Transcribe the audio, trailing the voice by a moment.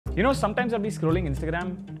You know, sometimes I'll be scrolling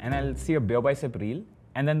Instagram and I'll see a beer bicep reel,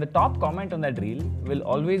 and then the top comment on that reel will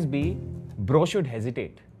always be, "Bro should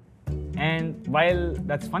hesitate." And while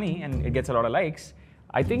that's funny and it gets a lot of likes,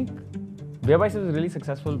 I think beer bicep is really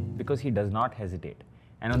successful because he does not hesitate.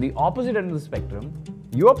 And on the opposite end of the spectrum,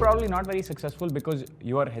 you are probably not very successful because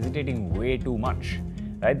you are hesitating way too much.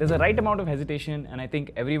 Right? There's a right amount of hesitation, and I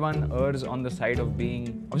think everyone errs on the side of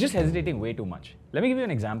just hesitating way too much. Let me give you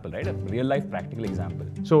an example, right? A real life practical example.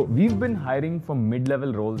 So we've been hiring for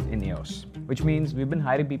mid-level roles in EOS, which means we've been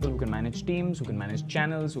hiring people who can manage teams, who can manage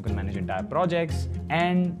channels, who can manage entire projects,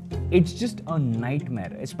 and it's just a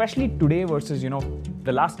nightmare, especially today versus,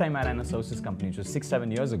 the last time I ran a services company, which was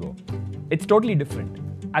 6-7 years ago. It's totally different.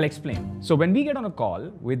 I'll explain. So when we get on a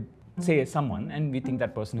call with, say, someone and we think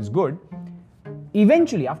that person is good,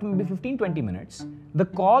 eventually, after maybe 15-20 minutes, the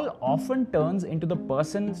call often turns into the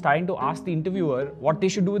person starting to ask the interviewer what they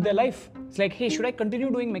should do with their life. It's like, hey, should I continue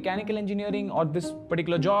doing mechanical engineering or this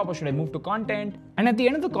particular job, or should I move to content? And at the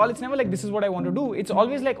end of the call, it's never like, this is what I want to do. It's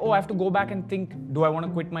always like, oh, I have to go back and think, do I want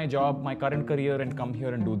to quit my job, my current career, and come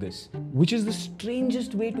here and do this? Which is the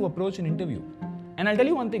strangest way to approach an interview. And I'll tell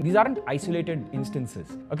you one thing, these aren't isolated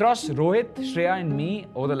instances. Across Rohit, Shreya, and me,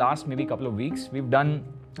 over the last maybe couple of weeks, we've done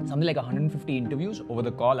something like 150 interviews over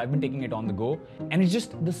the call. I've been taking it on the go, and it's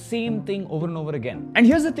just the same thing over and over again. And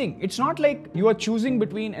here's the thing, it's not like you are choosing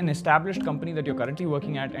between an established company that you're currently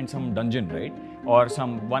working at and some dungeon, right? Or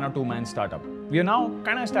some 1 or 2 man startup. We are now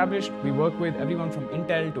kind of established. We work with everyone from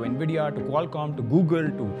Intel to Nvidia to Qualcomm to Google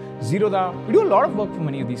to Zerodha. We do a lot of work for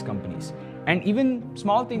many of these companies. And even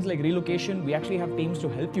small things like relocation, we actually have teams to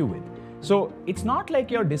help you with. So it's not like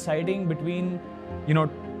you're deciding between,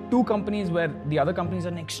 two companies where the other companies are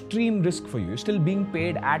an extreme risk for you. You're still being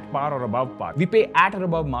paid at par or above par. We pay at or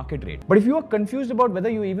above market rate. But if you are confused about whether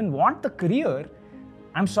you even want the career,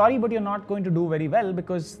 I'm sorry, but you're not going to do very well,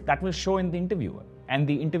 because that will show in the interviewer. And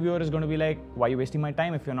the interviewer is going to be like, why are you wasting my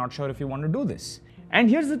time if you're not sure if you want to do this? And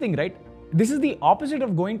here's the thing, right? This is the opposite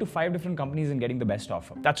of going to 5 different companies and getting the best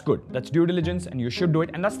offer. That's good. That's due diligence, and you should do it.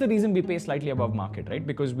 And that's the reason we pay slightly above market, right?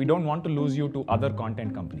 Because we don't want to lose you to other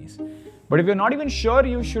content companies. But if you're not even sure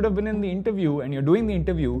you should have been in the interview and you're doing the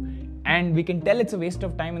interview, and we can tell it's a waste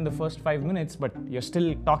of time in the first 5 minutes, but you're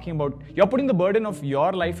still talking about, you're putting the burden of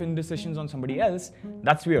your life indecisions on somebody else,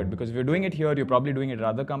 that's weird. Because if you're doing it here, you're probably doing it at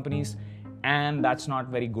other companies, and that's not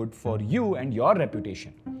very good for you and your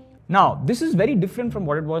reputation. Now, this is very different from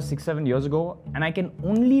what it was 6-7 years ago, and I can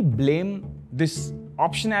only blame this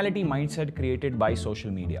optionality mindset created by social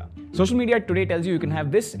media. Social media today tells you can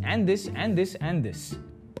have this and this and this and this.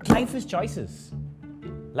 But life is choices.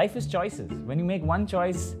 Life is choices. When you make one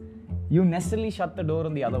choice, you necessarily shut the door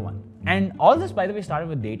on the other one. And all this, by the way, started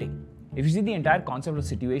with dating. If you see the entire concept of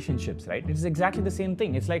situationships, right, it's exactly the same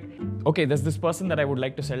thing. It's like, okay, there's this person that I would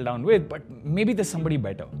like to settle down with, but maybe there's somebody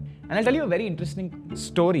better. And I'll tell you a very interesting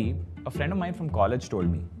story a friend of mine from college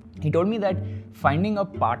told me. He told me that finding a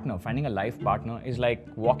partner, finding a life partner, is like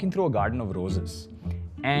walking through a garden of roses.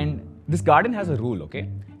 And this garden has a rule, okay?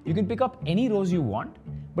 You can pick up any rose you want,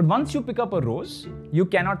 but once you pick up a rose, you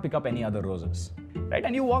cannot pick up any other roses. Right?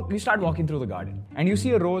 And you start walking through the garden, and you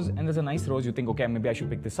see a rose, and there's a nice rose. You think, okay, maybe I should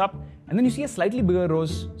pick this up. And then you see a slightly bigger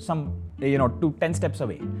rose, 10 steps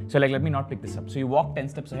away. So like, let me not pick this up. So you walk 10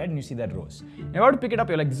 steps ahead and you see that rose. And you want to pick it up,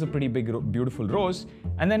 you're like, this is a pretty big, beautiful rose.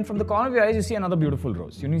 And then from the corner of your eyes, you see another beautiful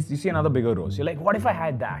rose. You see another bigger rose. You're like, what if I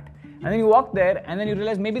had that? And then you walk there, and then you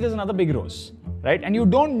realize maybe there's another big rose. Right? And you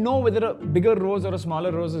don't know whether a bigger rose or a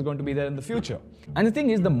smaller rose is going to be there in the future. And the thing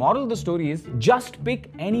is, the moral of the story is just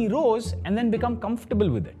pick any rose and then become comfortable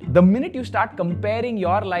with it. The minute you start comparing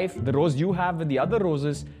your life, the rose you have with the other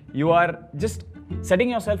roses, you are just setting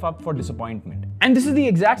yourself up for disappointment. And this is the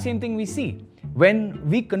exact same thing we see. When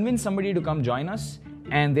we convince somebody to come join us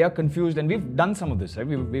and they are confused, and we've done some of this, right?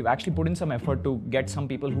 We've actually put in some effort to get some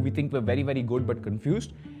people who we think were very, very good but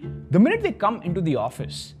confused. The minute they come into the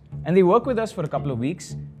office, and they work with us for a couple of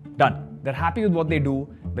weeks, done. They're happy with what they do.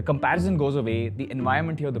 The comparison goes away. The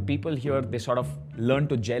environment here, the people here, they sort of learn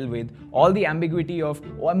to gel with. All the ambiguity of,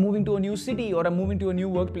 oh, I'm moving to a new city or I'm moving to a new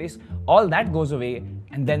workplace, all that goes away,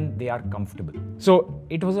 and then they are comfortable. So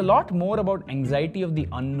it was a lot more about anxiety of the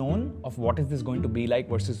unknown, of what is this going to be like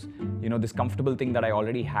versus, this comfortable thing that I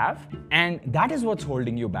already have. And that is what's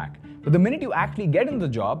holding you back. But the minute you actually get in the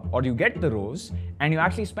job, or you get the rose, and you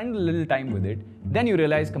actually spend a little time with it, then you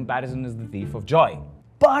realize comparison is the thief of joy.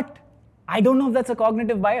 But I don't know if that's a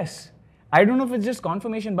cognitive bias. I don't know if it's just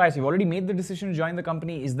confirmation bias. You've already made the decision to join the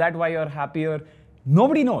company. Is that why you're happier?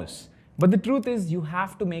 Nobody knows. But the truth is, you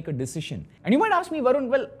have to make a decision. And you might ask me, Varun,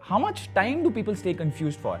 well, how much time do people stay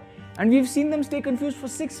confused for? And we've seen them stay confused for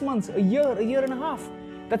 6 months, a year and a half.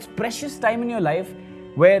 That's precious time in your life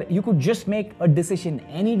where you could just make a decision,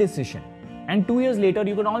 any decision. And 2 years later,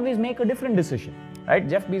 you can always make a different decision, right?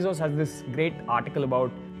 Jeff Bezos has this great article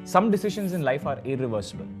about some decisions in life are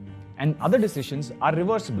irreversible and other decisions are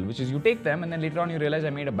reversible, which is you take them and then later on you realize I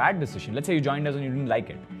made a bad decision. Let's say you joined us and you didn't like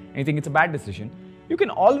it and you think it's a bad decision. You can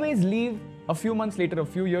always leave a few months later, a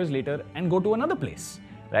few years later and go to another place,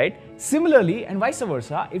 right? Similarly, and vice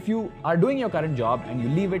versa, if you are doing your current job and you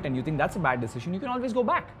leave it and you think that's a bad decision, you can always go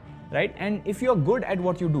back, right? And if you're good at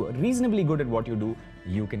what you do, reasonably good at what you do,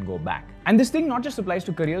 you can go back. And this thing not just applies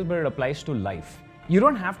to careers, but it applies to life. You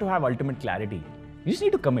don't have to have ultimate clarity. You just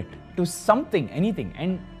need to commit to something, anything.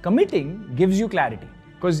 And committing gives you clarity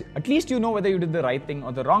because at least you know whether you did the right thing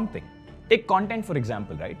or the wrong thing. Take content, for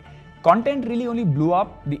example, right? Content really only blew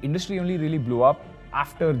up, the industry only really blew up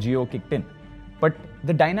after Geo kicked in. But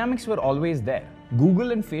the dynamics were always there.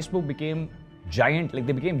 Google and Facebook became giant, like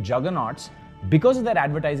they became juggernauts because of their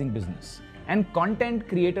advertising business. And content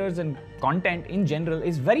creators and content in general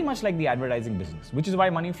is very much like the advertising business, which is why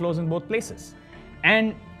money flows in both places.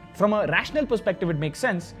 And from a rational perspective, it makes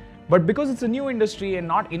sense. But because it's a new industry and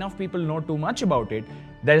not enough people know too much about it,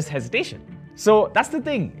 there's hesitation. So that's the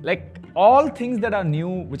thing. Like all things that are new,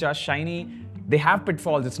 which are shiny, they have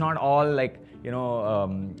pitfalls. It's not all like,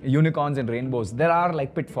 unicorns and rainbows. There are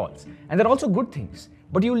like pitfalls. And there are also good things.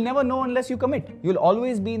 But you'll never know unless you commit. You'll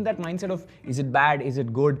always be in that mindset of, is it bad? Is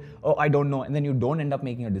it good? Oh, I don't know. And then you don't end up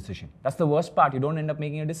making a decision. That's the worst part. You don't end up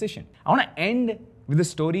making a decision. I want to end with a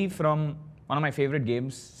story from one of my favorite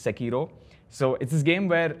games, Sekiro. So it's this game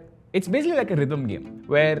where it's basically like a rhythm game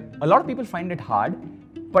where a lot of people find it hard,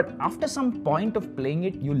 but after some point of playing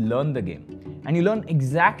it, you learn the game and you learn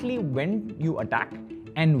exactly when you attack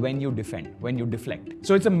and when you defend, when you deflect.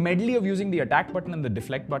 So it's a medley of using the attack button and the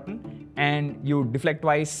deflect button, and you deflect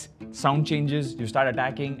twice, sound changes, you start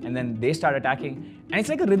attacking, and then they start attacking. And it's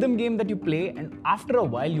like a rhythm game that you play, and after a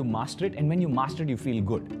while you master it, and when you master it, you feel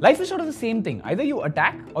good. Life is sort of the same thing. Either you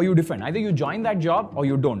attack or you defend. Either you join that job or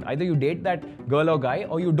you don't. Either you date that girl or guy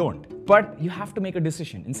or you don't. But you have to make a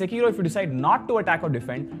decision. In Sekiro, if you decide not to attack or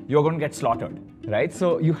defend, you're going to get slaughtered, right?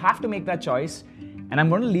 So you have to make that choice. And I'm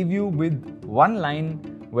going to leave you with one line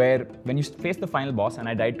where when you face the final boss, and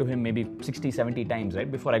I died to him maybe 60, 70 times, right,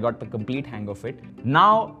 before I got the complete hang of it.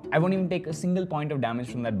 Now, I won't even take a single point of damage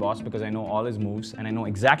from that boss because I know all his moves and I know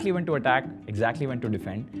exactly when to attack, exactly when to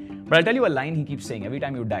defend. But I'll tell you a line he keeps saying every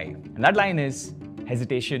time you die. And that line is,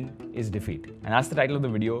 hesitation is defeat. And that's the title of the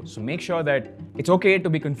video. So make sure that it's okay to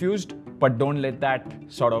be confused, but don't let that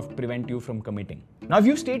sort of prevent you from committing. Now, if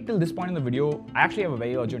you've stayed till this point in the video, I actually have a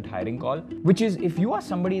very urgent hiring call, which is if you are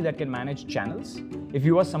somebody that can manage channels, if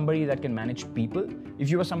you are somebody that can manage people, if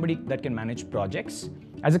you are somebody that can manage projects,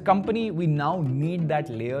 as a company, we now need that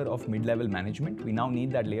layer of mid-level management. We now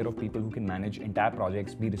need that layer of people who can manage entire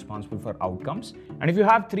projects, be responsible for outcomes. And if you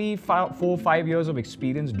have 3, 4, 5 years of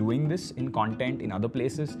experience doing this in content, in other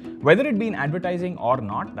places, whether it be in advertising or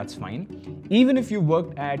not, that's fine. Even if you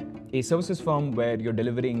worked at a services firm where you're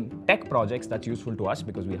delivering tech projects, that's useful to us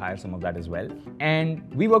because we hire some of that as well. And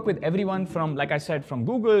we work with everyone from, like I said, from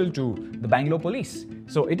Google to the Bangalore police.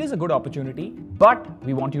 So it is a good opportunity, but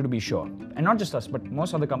we want you to be sure. And not just us, but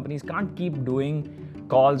most other companies can't keep doing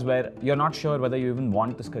calls where you're not sure whether you even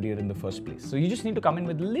want this career in the first place. So you just need to come in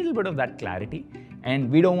with a little bit of that clarity. And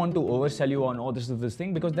we don't want to oversell you on, oh, this is this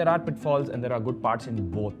thing, because there are pitfalls and there are good parts in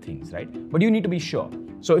both things, right? But you need to be sure.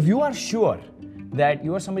 So if you are sure that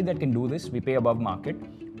you are somebody that can do this, we pay above market,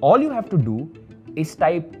 all you have to do is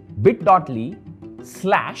type bit.ly/I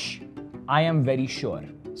am very sure.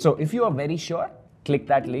 So if you are very sure, click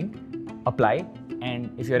that link, apply,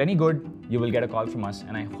 and if you're any good, you will get a call from us.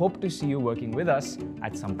 And I hope to see you working with us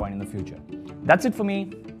at some point in the future. That's it for me.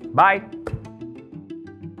 Bye.